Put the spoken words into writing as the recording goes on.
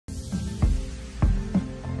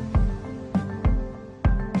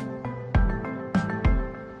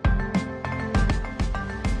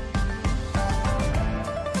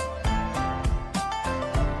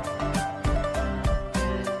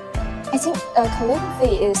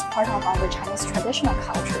calligraphy is part of our Chinese traditional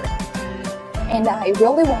culture, and I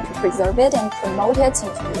really want to preserve it and promote it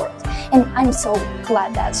into the world. And I'm so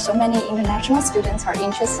glad that so many international students are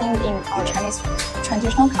interested in our Chinese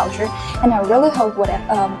traditional culture, and I really hope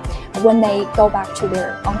when they go back to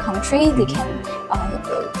their own country, they can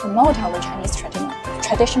promote our Chinese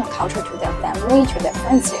traditional culture to their family, to their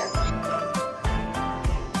friends there.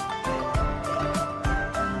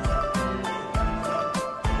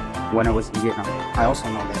 When I was in Vietnam, I also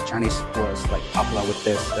know that Chinese was like popular with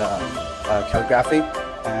this calligraphy,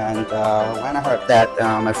 and when I heard that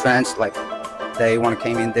my friends they want to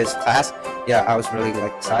came in this class, yeah, I was really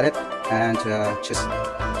excited and just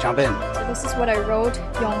jump in. So this is what I wrote,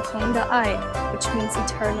 永恒的爱, which means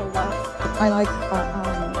eternal love. I like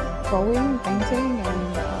drawing, painting,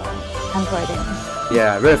 and handwriting.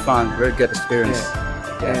 Yeah, really fun, very good experience.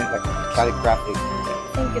 Yeah, like calligraphy.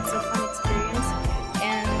 I think it's a fun experience,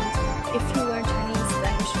 and if you